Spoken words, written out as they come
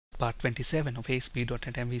part 27 of ASP.NET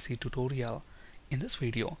MVC tutorial. In this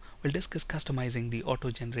video, we'll discuss customizing the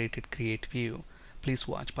auto-generated create view. Please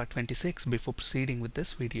watch part 26 before proceeding with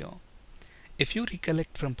this video. If you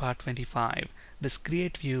recollect from part 25, this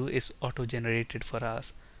create view is auto-generated for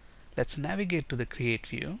us. Let's navigate to the create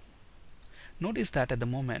view. Notice that at the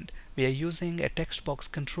moment, we are using a text box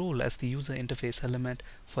control as the user interface element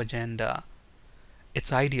for gender.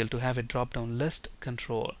 It's ideal to have a drop-down list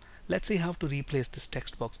control. Let's see how to replace this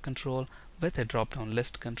text box control with a drop-down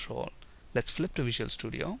list control. Let's flip to Visual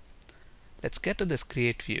Studio. Let's get to this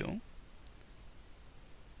create view.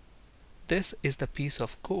 This is the piece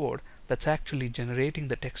of code that's actually generating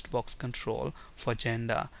the text box control for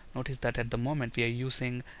gender. Notice that at the moment we are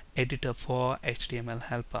using editor for HTML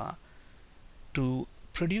helper. To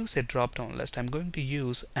produce a drop-down list, I'm going to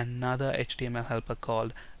use another HTML helper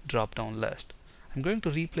called drop-down list. I'm going to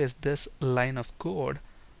replace this line of code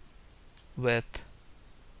with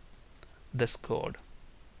this code.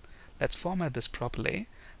 Let's format this properly.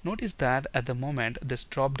 Notice that at the moment this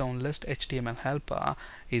drop-down list HTML helper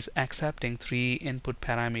is accepting three input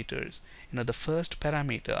parameters. The first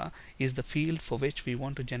parameter is the field for which we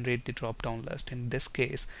want to generate the drop-down list. In this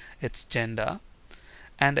case, it's gender.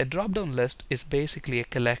 And a drop-down list is basically a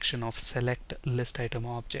collection of select list item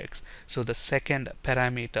objects. So the second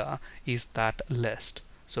parameter is that list.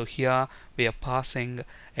 So here we are passing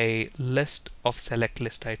a list of select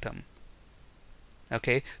list item.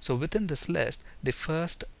 Okay, so within this list, the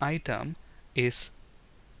first item is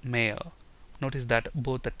male. Notice that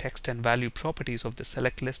both the text and value properties of the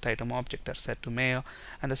select list item object are set to male,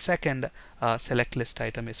 and the second select list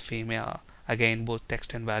item is female. Again, both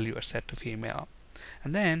text and value are set to female.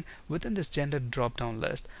 And then within this gender drop-down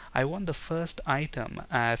list, I want the first item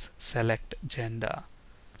as select gender.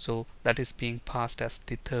 So that is being passed as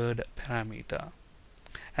the third parameter.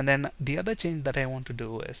 And then the other change that I want to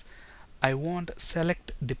do is I want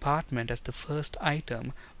select department as the first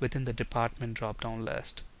item within the department drop-down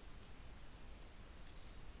list.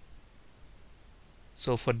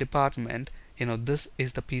 So for department, this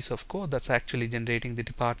is the piece of code that's actually generating the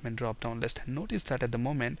department drop-down list. And notice that at the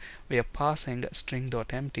moment we are passing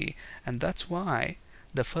string.empty, and that's why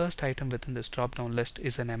the first item within this drop-down list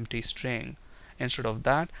is an empty string. Instead of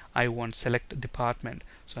that, I want select department.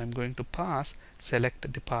 So I'm going to pass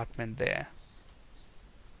select department there.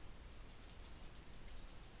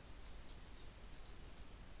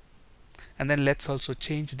 And then let's also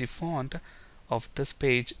change the font of this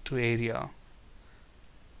page to Arial.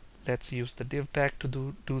 Let's use the div tag to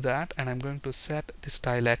do that, and I'm going to set the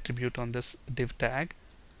style attribute on this div tag.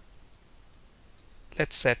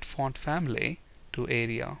 Let's set font family to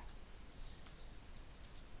Arial.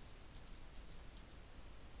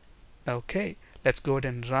 Okay, let's go ahead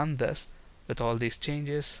and run this with all these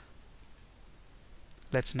changes.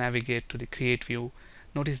 Let's navigate to the create view.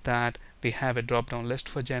 Notice that we have a drop-down list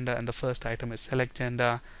for gender, and the first item is select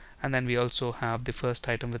gender, and then we also have the first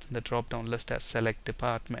item within the drop-down list as select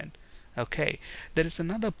department. Okay, there is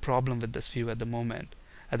another problem with this view at the moment.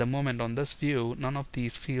 At the moment on this view, none of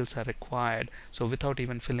these fields are required. So without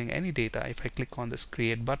even filling any data, if I click on this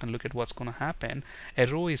create button, look at what's going to happen. A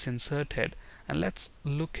row is inserted, and let's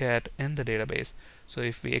look at in the database. So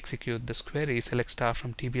if we execute this query, select star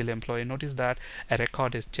from TBL employee, notice that a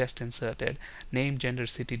record is just inserted. Name, gender,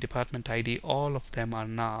 city, department ID, all of them are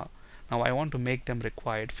null. Now I want to make them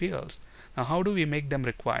required fields. Now how do we make them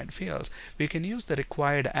required fields? We can use the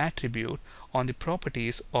required attribute on the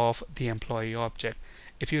properties of the employee object.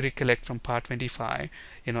 If you recollect from part 25,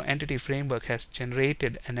 Entity Framework has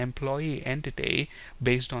generated an employee entity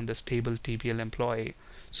based on this table TBL employee.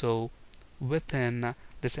 So within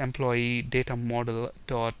this employee data model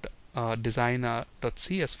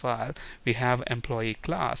designer.cs file, we have employee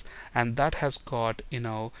class, and that has got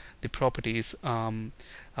the properties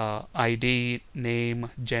ID,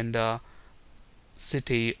 name, gender,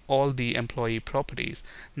 city, all the employee properties.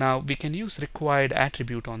 Now we can use required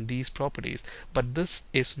attribute on these properties, but this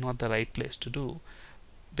is not the right place to do,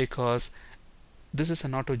 because this is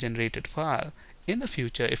an auto-generated file. In the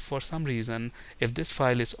future, if for some reason, if this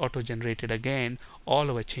file is auto-generated again,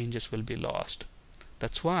 all our changes will be lost.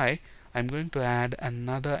 That's why I'm going to add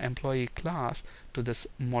another employee class to this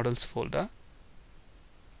models folder.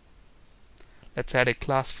 Let's add a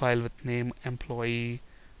class file with name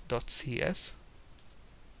employee.cs.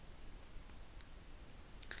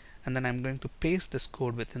 And then I'm going to paste this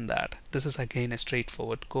code within that. This is again a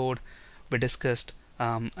straightforward code. We discussed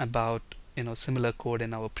about similar code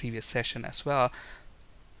in our previous session as well.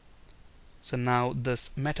 So now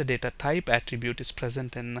this metadata type attribute is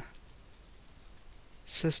present in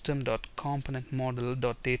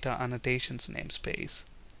system.componentModel.data annotations namespace.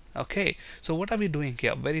 Okay, so what are we doing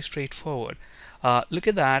here? Very straightforward. Look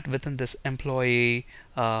at that within this employee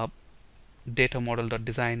data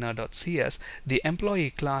model.designer.cs, the employee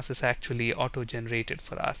class is actually auto-generated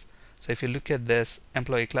for us. So if you look at this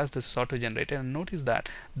employee class, this is auto-generated, and notice that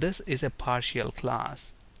this is a partial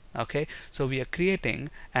class. Okay, so we are creating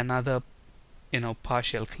another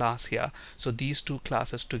partial class here. So these two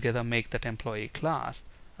classes together make that employee class.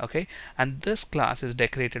 Okay, and this class is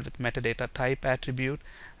decorated with metadata type attribute,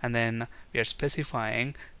 and then we are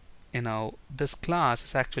specifying this class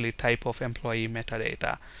is actually type of employee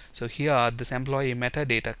metadata. So here this employee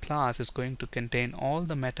metadata class is going to contain all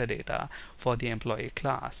the metadata for the employee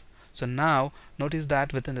class. So now notice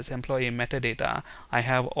that within this employee metadata I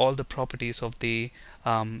have all the properties of the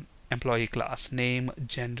employee class: name,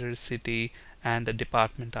 gender, city, and the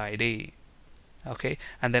department ID. Okay,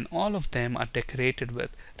 and then all of them are decorated with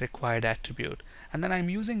required attribute, and then I'm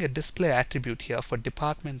using a display attribute here for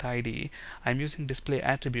department ID. I'm using display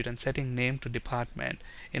attribute and setting name to department.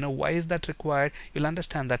 Why is that required? You'll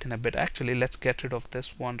understand that in a bit. Actually, let's get rid of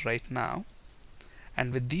this one right now,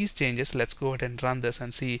 and with these changes let's go ahead and run this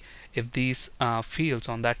and see if these fields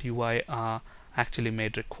on that UI are actually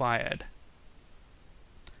made required.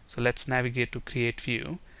 So let's navigate to create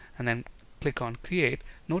view and then click on create.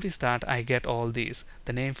 Notice that I get all these.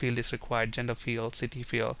 The name field is required, gender field, city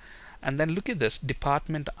field, and then look at this,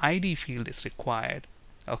 department ID field is required.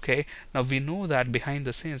 Okay, now we know that behind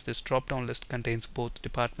the scenes this drop down list contains both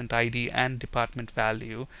department ID and department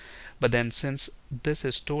value, but then since this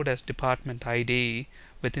is stored as department ID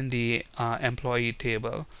within the employee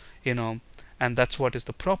table, and that's what is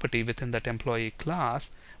the property within that employee class,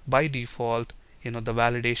 by default the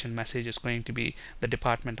validation message is going to be the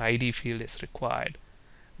department ID field is required.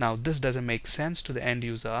 Now this doesn't make sense to the end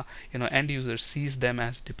user. End user sees them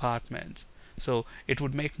as departments. So it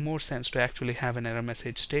would make more sense to actually have an error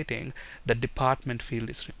message stating the department field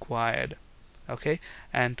is required. Okay,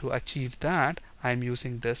 and to achieve that I'm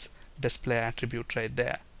using this display attribute right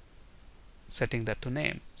there, setting that to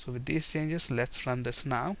name. So with these changes let's run this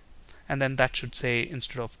now, and then that should say,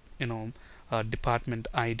 instead of department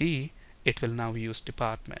ID, it will now use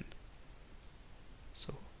department.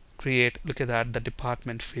 So create, look at that, the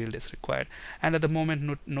department field is required, and at the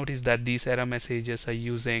moment notice that these error messages are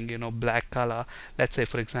using black color. Let's say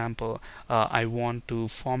for example I want to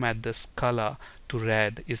format this color to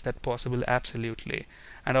red. Is that possible? Absolutely.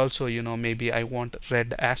 And also maybe I want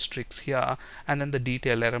red asterisks here, and then the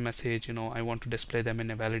detail error message, I want to display them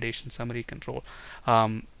in a validation summary control.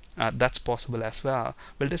 That's possible as well.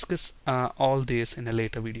 We'll discuss all this in a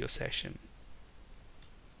later video session.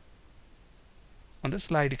 On this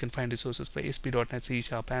slide you can find resources for ASP.NET, C#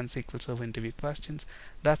 and SQL Server interview questions.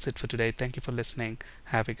 That's it for today. Thank you for listening.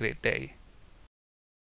 Have a great day.